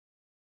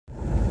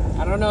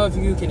I don't know if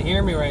you can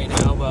hear me right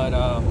now, but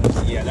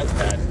yeah, that's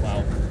bad.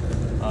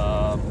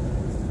 Wow.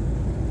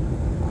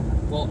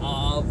 Well,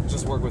 I'll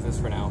just work with this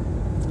for now.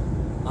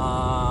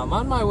 I'm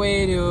on my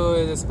way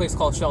to this place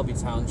called Shelby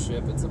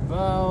Township. It's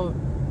about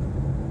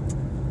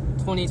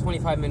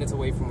 20-25 minutes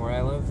away from where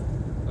I live.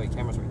 Wait,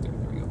 camera's right there.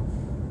 There we go.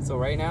 So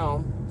right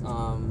now,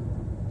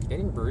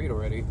 getting a burrito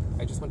ready.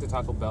 I just went to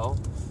Taco Bell,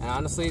 and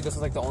honestly, this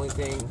is like the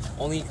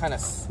only kind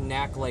of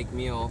snack-like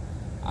meal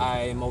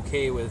I'm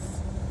okay with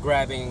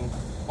grabbing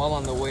while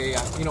on the way,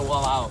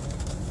 while out.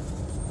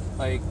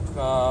 Like,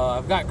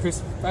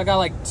 I got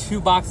like 2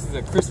 boxes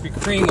of Krispy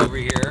Kreme over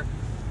here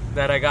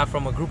that I got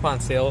from a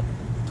Groupon sale.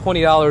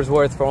 $20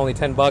 worth for only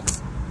 10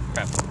 bucks.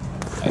 Crap.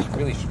 I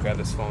really should grab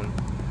this phone.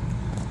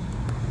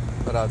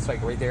 But it's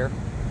like right there.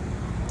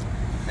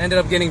 Ended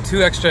up getting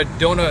 2 extra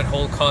donut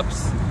hole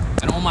cups.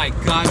 And oh my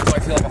god, do I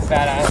feel like a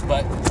fat ass.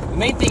 But the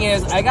main thing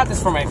is, I got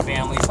this for my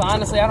family. So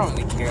honestly, I don't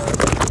really care.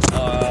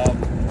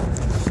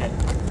 Shit.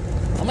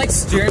 I'm like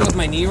steering with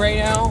my knee right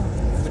now,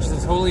 which is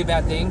a totally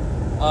bad thing.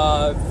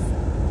 If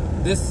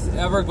this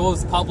ever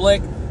goes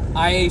public,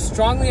 I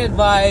strongly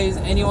advise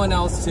anyone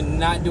else to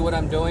not do what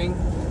I'm doing,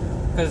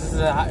 because this is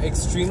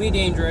extremely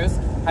dangerous,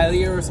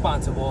 highly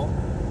irresponsible,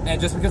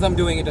 and just because I'm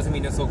doing it doesn't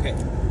mean it's okay.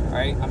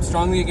 Alright? I'm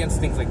strongly against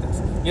things like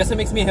this. Yes, it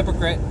makes me a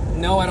hypocrite.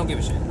 No, I don't give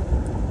a shit.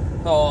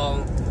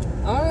 So,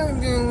 I'm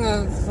doing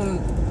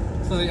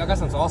so I got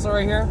some salsa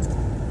right here.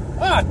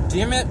 Ah,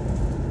 damn it!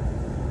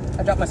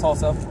 I dropped my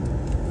salsa.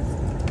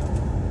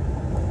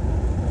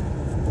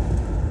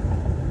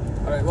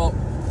 Alright, well,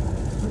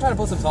 I'm trying to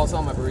put some salsa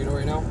on my burrito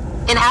right now.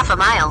 In half a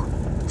mile,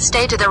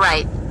 stay to the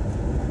right.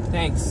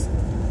 Thanks.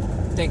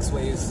 Thanks,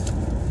 Waze.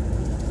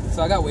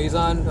 So I got Waze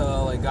on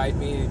to like guide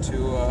me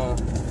to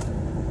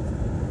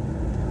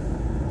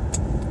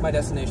my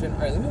destination.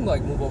 Alright, let me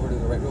like move over to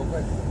the right real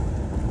quick.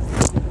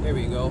 There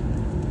we go.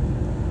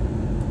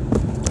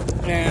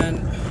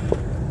 And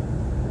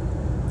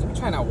let me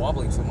try not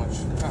wobbling so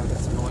much. God,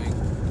 that's annoying.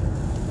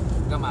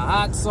 Got my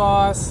hot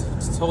sauce.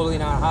 It's totally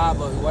not hot,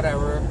 but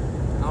whatever.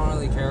 I don't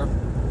really care.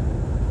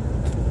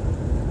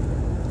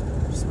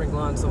 Just sprinkle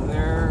on some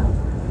there.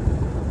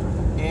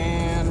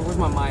 And where's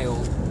my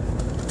mild?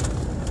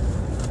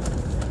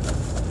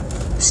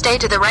 Stay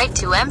to the right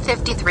to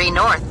M53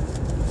 North.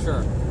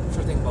 Sure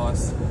thing,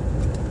 boss.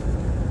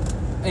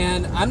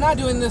 And I'm not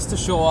doing this to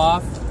show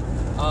off.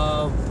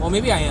 Well,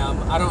 maybe I am.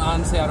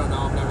 Honestly, I don't know.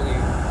 I'm not really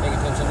paying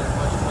attention as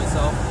much as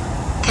myself.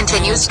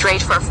 Continue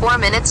straight for 4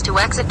 minutes to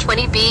exit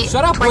 20B.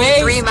 Shut up,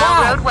 23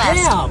 Mile Road West.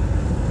 Damn.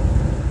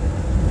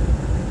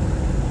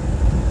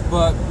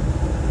 But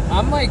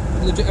I'm like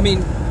legit. I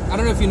mean, I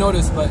don't know if you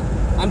noticed, but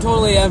I'm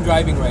totally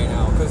driving right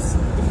now, because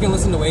if you can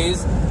listen to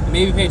Waze and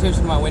maybe pay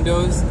attention to my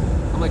windows,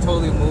 I'm like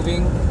totally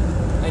moving,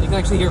 and you can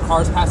actually hear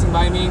cars passing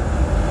by me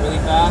really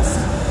fast.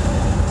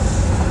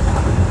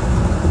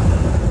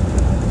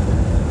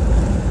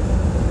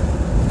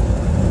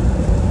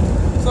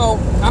 So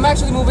I'm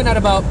actually moving at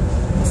about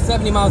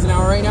 70 miles an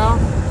hour right now,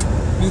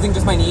 using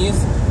just my knees.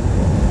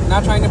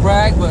 Not trying to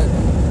brag, but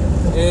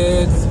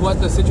it's what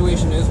the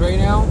situation is right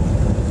now.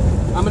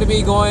 I'm going to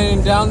be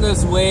going down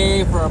this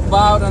way for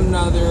about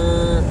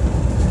another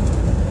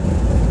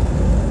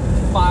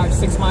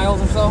 5-6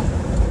 miles or so.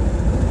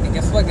 And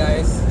guess what,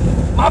 guys?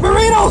 My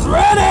burrito's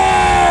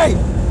ready!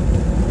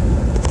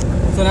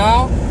 So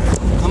now,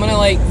 I'm going to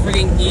like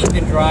freaking eat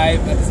and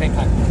drive at the same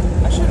time.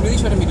 I really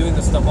shouldn't be doing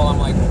this stuff while I'm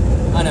like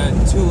on a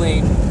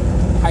 2-lane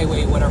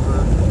highway,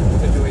 whatever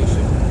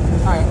situation.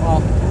 Alright,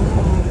 well,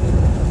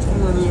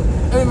 I'm going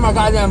to eat my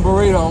goddamn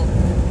burrito.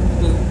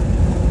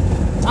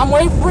 I'm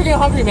way freaking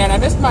hungry, man. I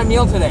missed my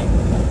meal today.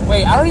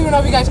 Wait, I don't even know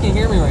if you guys can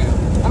hear me right now.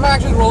 I'm gonna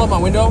actually roll up my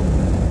window.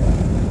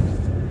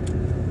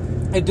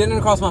 It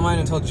didn't cross my mind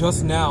until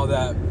just now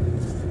that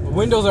the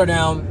windows are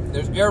down,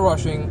 there's air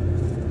rushing,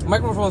 the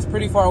microphone is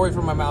pretty far away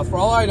from my mouth. For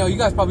all I know, you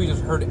guys probably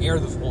just heard air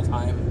this whole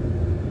time.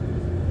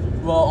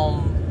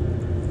 Well,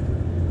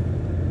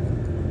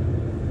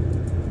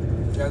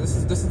 yeah, this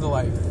is the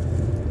life.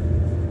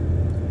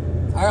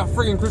 I got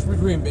freaking Krispy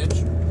Kreme,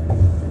 bitch.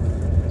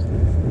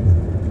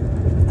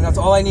 And that's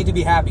all I need to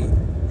be happy.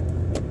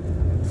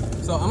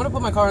 So I'm gonna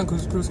put my car in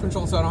cruise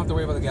control so I don't have to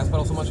worry about the gas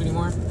pedal so much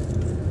anymore.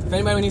 If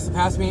anybody needs to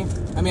pass me,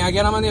 I mean, I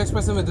get I'm on the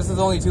express limit. This is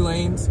only 2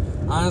 lanes.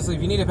 Honestly,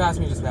 if you need to pass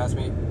me, just pass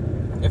me.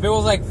 If it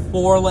was like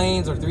 4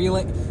 lanes or 3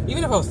 lanes,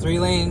 even if it was 3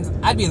 lanes,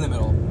 I'd be in the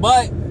middle.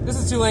 But this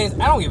is 2 lanes.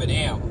 I don't give a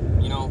damn.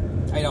 You know,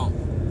 I don't.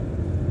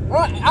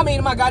 I'm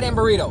eating my goddamn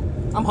burrito.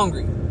 I'm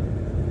hungry.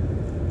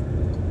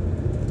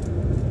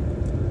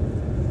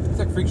 It's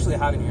like freakishly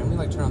hot in here. Let me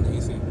like turn on the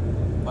AC.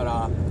 But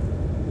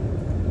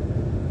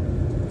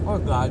oh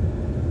god,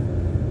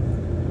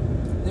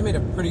 they made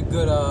a pretty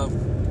good,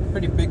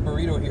 pretty big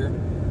burrito here.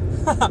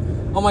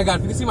 Oh my god,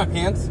 if you can see my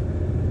pants,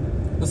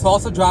 the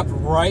salsa dropped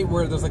right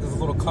where there's like this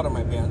little cut on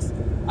my pants.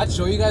 I'd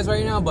show you guys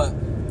right now, but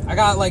I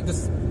got like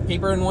this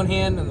paper in one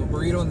hand and the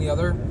burrito in the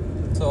other,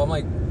 so I'm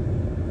like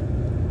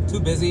too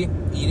busy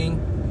eating.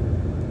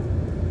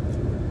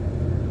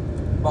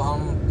 But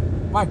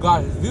my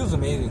god, this view is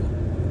amazing.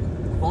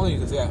 If only you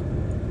could see it.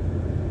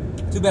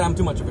 Too bad I'm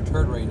too much of a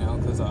turd right now,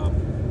 because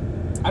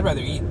I'd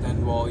rather eat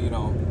than, well, you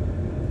know,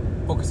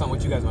 focus on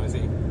what you guys want to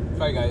see.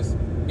 Sorry, guys.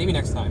 Maybe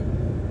next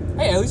time.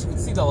 Hey, at least you can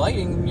see the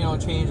lighting, you know,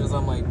 change as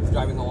I'm, like,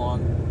 driving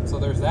along. So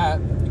there's that.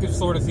 You can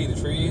sort of see the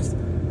trees.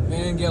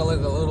 And get a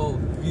little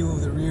view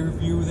of the rear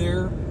view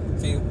there.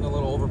 See, a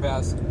little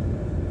overpass.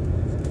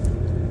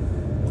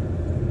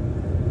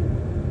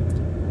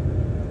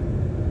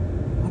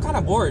 I'm kind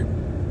of bored.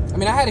 I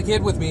mean, I had a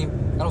kid with me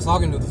that I was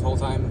talking to this whole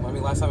time. I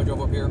mean, last time I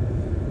drove up here.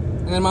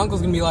 And then my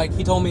uncle's gonna be like,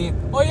 he told me,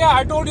 oh yeah,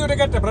 I told you to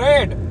get the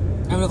bread.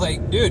 And I was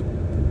like, dude,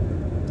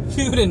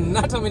 you did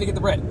not tell me to get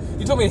the bread.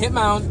 You told me to hit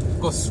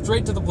Mound, go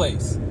straight to the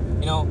place.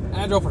 You know, and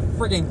I drove for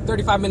freaking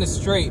 35 minutes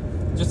straight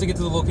just to get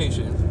to the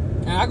location.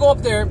 And I go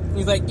up there, and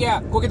he's like,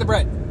 yeah, go get the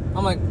bread.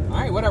 I'm like, all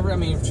right, whatever. I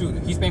mean,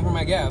 shoot, he's paying for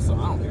my gas, so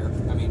I don't care.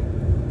 I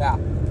mean, yeah.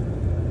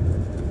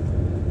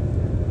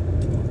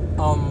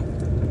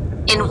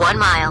 In 1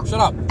 mile. Shut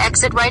up.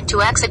 Exit right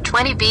to exit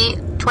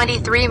 20B,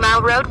 23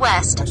 Mile Road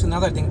West. Actually, now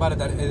that I think about it,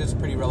 that it is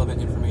pretty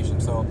relevant information,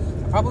 so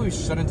I probably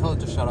shouldn't tell it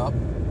to shut up.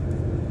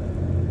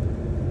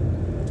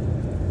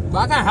 But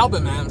I can't help it,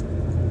 man.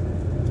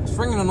 It's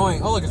freaking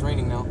annoying. Oh, look, it's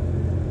raining now.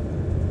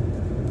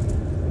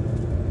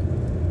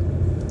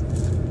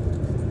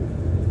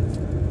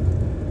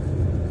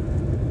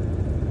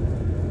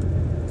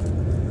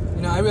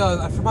 You know, I realize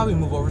I should probably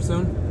move over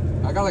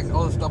soon. I got, like,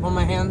 all this stuff on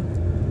my hand.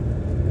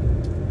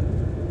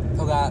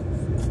 So that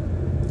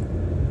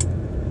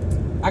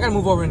I gotta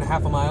move over in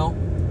half a mile.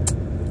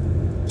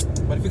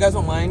 But if you guys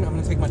don't mind, I'm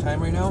gonna take my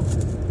time right now.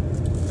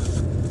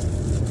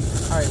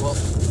 Alright, well,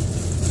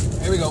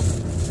 here we go.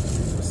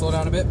 Slow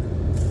down a bit.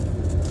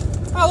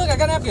 Oh, look, I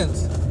got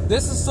napkins.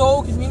 This is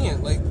so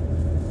convenient. Like,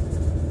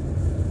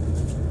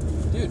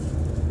 dude.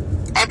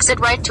 Exit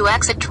right to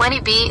exit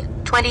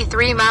 20B,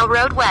 23 Mile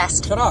Road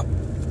West. Shut up.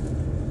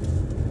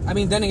 I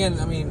mean, then again,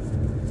 I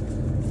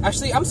mean,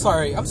 actually, I'm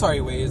sorry,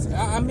 Waze.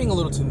 I'm being a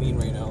little too mean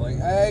right now.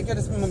 Like, I get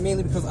it's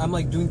mainly because I'm,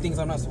 like, doing things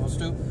I'm not supposed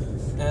to.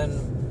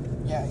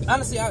 And, yeah,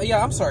 honestly,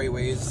 yeah, I'm sorry,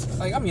 Waze.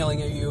 Like, I'm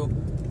yelling at you.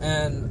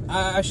 And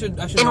I should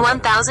In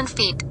 1,000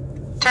 feet,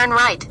 turn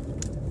right.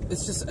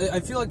 It's just, I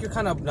feel like you're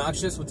kind of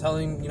obnoxious with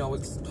telling, you know,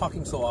 with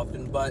talking so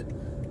often. But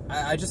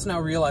I just now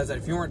realize that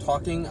if you weren't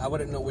talking, I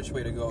wouldn't know which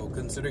way to go,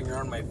 considering you're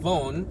on my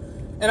phone.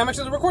 And I'm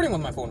actually recording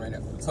with my phone right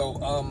now. So,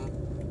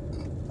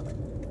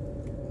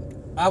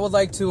 I would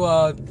like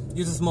to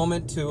use this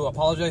moment to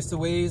apologize to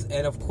Waze,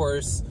 and of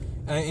course,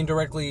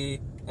 indirectly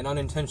and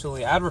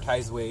unintentionally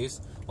advertise Waze.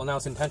 Well, now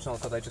it's intentional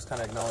because I just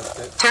kind of acknowledged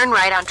it. Turn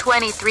right on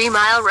 23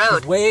 Mile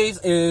Road. Waze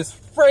is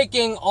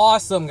freaking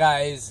awesome,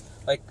 guys.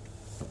 Like,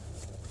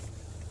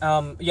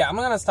 yeah, I'm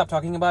gonna stop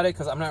talking about it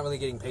because I'm not really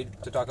getting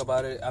paid to talk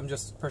about it. I'm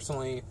just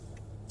personally,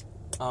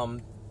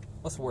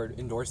 what's the word?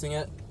 Endorsing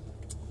it,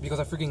 because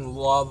I freaking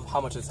love how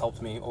much it's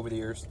helped me over the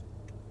years.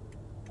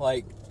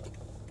 Like,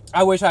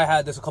 I wish I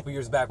had this a couple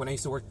years back when I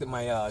used to work at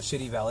my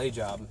shitty valet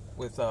job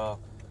with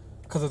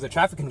because of the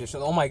traffic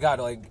conditions. Oh my god,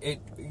 like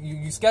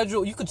you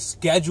could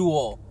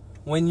schedule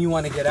when you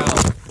want to get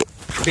out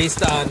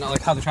based on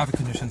like how the traffic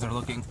conditions are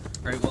looking.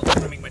 All right, well, I'm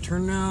gonna make my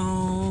turn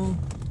now.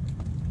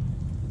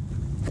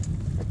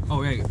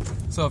 Oh right,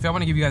 so if I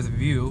want to give you guys a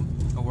view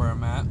of where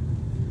I'm at,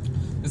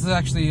 this is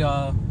actually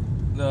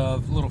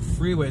the little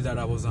freeway that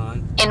I was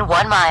on. In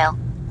 1 mile,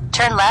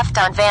 turn left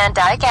on Van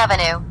Dyke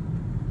Avenue.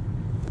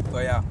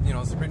 But yeah, you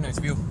know, it's a pretty nice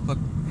view. Look.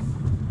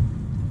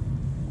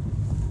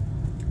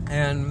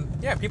 And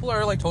yeah, people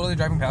are like totally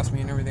driving past me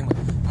and everything, but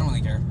I don't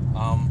really care.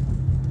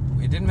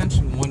 It did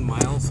mention 1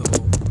 mile, so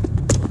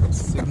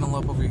signal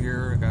up over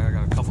here. I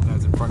got a couple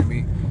guys in front of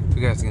me.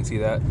 You guys can see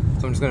that.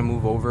 So I'm just gonna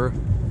move over,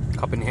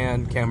 cup in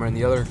hand, camera in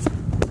the other.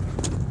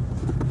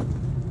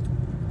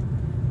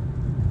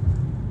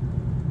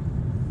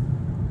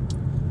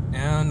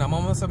 And I'm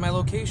almost at my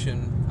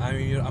location. I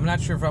mean, I'm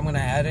not sure if I'm gonna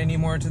add any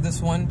more to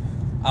this one.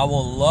 I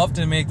will love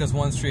to make this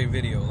one straight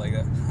video like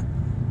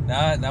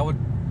that. That would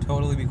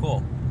totally be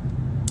cool.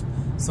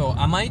 So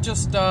I might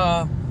just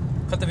cut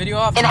the video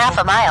off. In half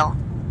a mile,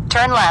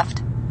 turn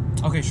left.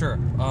 Okay, sure.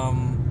 Oh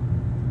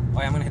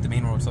yeah, I'm gonna hit the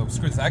main road, so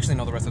screw this. I actually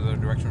know the rest of the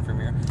direction from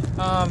here.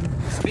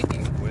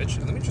 Speaking of which,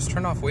 let me just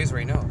turn off Waze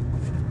right now.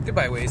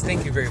 Goodbye, Waze.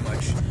 Thank you very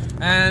much.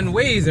 And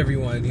Waze,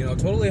 everyone, you know,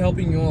 totally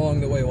helping you along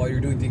the way while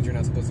you're doing things you're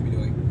not supposed to be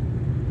doing.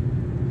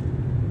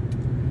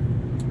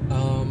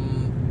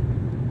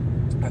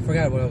 I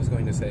forgot what I was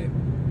going to say.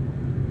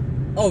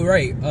 Oh,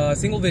 right.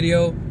 Single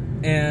video,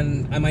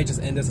 and I might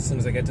just end this as soon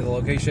as I get to the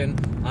location.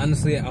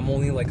 Honestly, I'm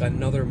only like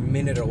another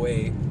minute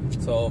away,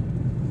 so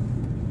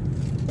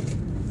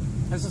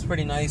this is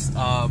pretty nice.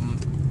 I'm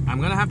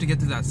gonna have to get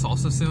to that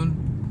salsa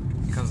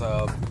soon because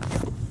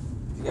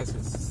you guys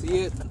can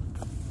see it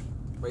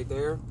right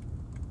there.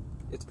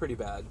 It's pretty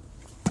bad.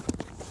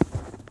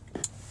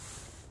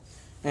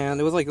 And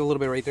there was like a little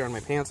bit right there on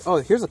my pants. Oh,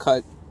 here's a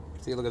cut.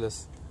 See, look at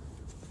this.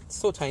 It's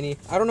so tiny.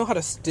 I don't know how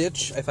to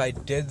stitch. If I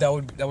did, that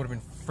would have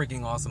been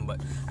freaking awesome, but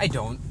I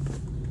don't.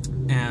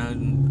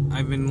 And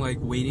I've been like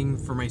waiting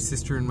for my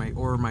sister and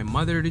my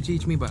mother to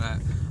teach me, but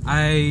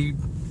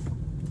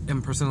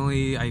am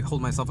personally, I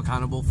hold myself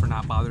accountable for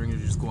not bothering to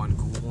just go on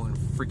Google and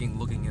freaking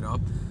looking it up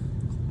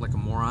like a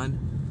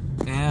moron.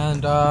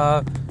 And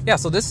yeah,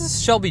 so this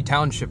is Shelby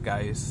Township,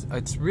 guys.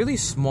 It's really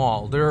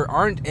small. There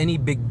aren't any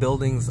big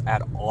buildings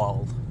at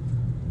all,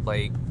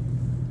 like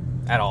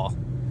at all.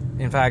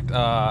 In fact,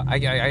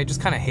 I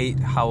just kind of hate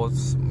how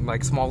it's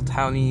like small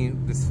towny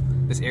this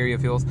area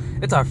feels.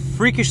 It's a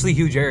freakishly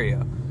huge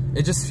area.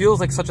 It just feels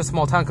like such a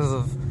small town because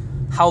of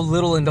how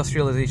little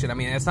industrialization. I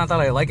mean, it's not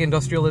that I like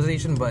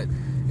industrialization, but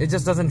it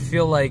just doesn't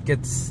feel like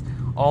it's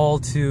all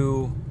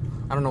too,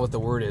 I don't know what the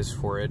word is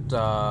for it.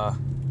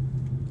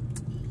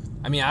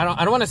 I mean, I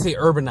don't want to say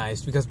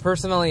urbanized, because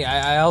personally,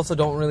 I also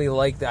don't really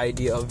like the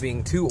idea of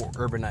being too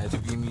urbanized.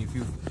 If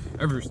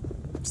you've ever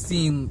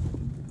seen,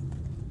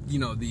 you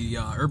know, the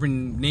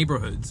urban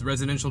neighborhoods,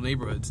 residential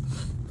neighborhoods,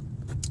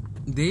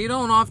 they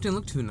don't often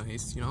look too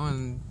nice, you know.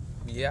 And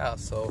yeah,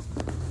 so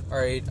all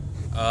right.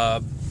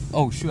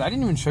 Oh shoot, I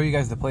didn't even show you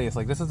guys the place.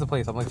 Like, this is the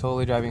place. I'm like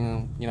totally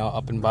driving, you know,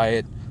 up and by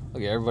it.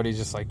 Look, everybody's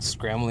just like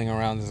scrambling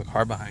around. There's a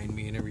car behind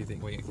me and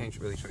everything. Wait, I can't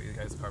really show you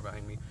guys the car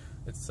behind me.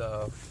 It's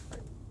a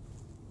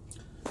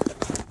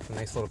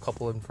nice little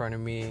couple in front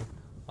of me,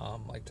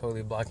 like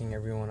totally blocking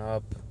everyone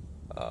up.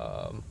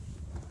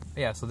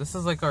 Yeah, so this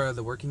is like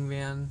the working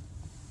van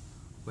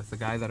with the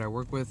guy that I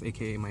work with,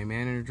 aka my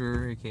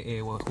manager, aka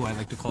who I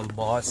like to call the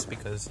boss,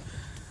 because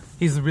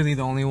he's really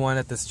the only one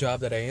at this job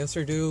that I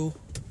answer to.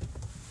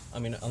 I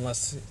mean,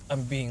 unless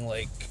I'm being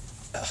like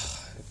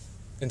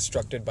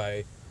instructed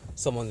by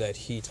someone that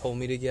he told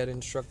me to get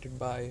instructed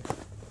by.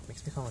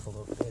 Makes me sound like a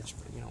little bitch,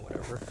 but you know,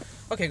 whatever.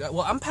 Okay,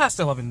 well, I'm past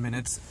 11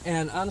 minutes,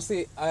 and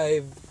honestly,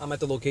 I'm at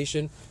the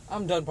location.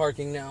 I'm done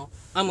parking now.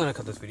 I'm gonna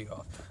cut this video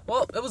off.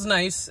 Well, it was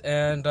nice,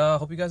 and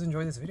hope you guys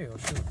enjoyed this video.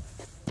 Shoot.